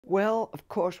Well, of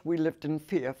course, we lived in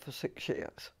fear for 6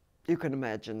 years. You can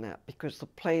imagine that, because the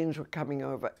planes were coming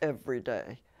over every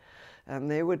day, and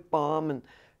they would bomb, and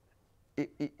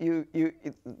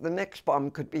the next bomb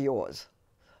could be yours.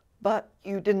 But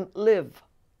you didn't live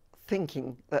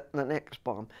thinking that the next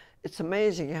bomb. It's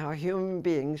amazing how human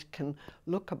beings can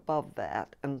look above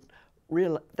that and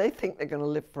realize they think they're going to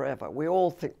live forever. We all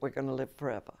think we're going to live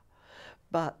forever.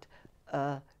 But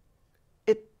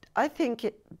I think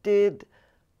it did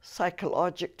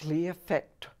psychologically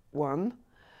affect one.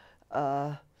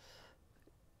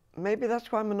 Maybe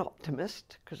that's why I'm an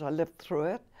optimist, because I lived through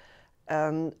it.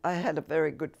 And I had a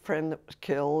very good friend that was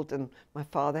killed, and my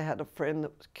father had a friend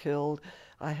that was killed.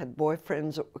 I had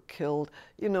boyfriends that were killed.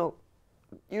 You know,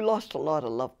 you lost a lot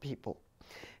of loved people.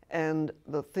 And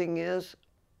the thing is,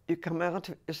 you come out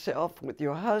of it yourself, with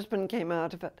your husband came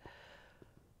out of it.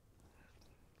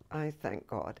 I thank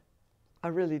God. I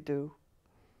really do.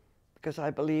 Because I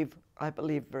believe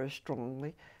very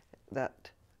strongly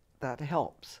that that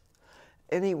helps.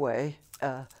 Anyway,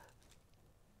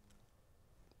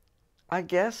 I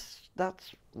guess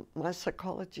that's my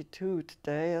psychology too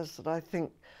today, is that I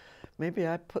think maybe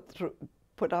I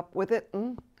put up with it,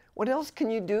 and what else can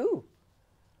you do?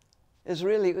 Is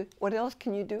really, what else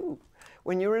can you do?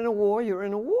 When you're in a war, you're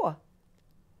in a war.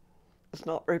 It's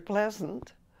not very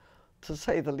pleasant, to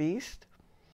say the least.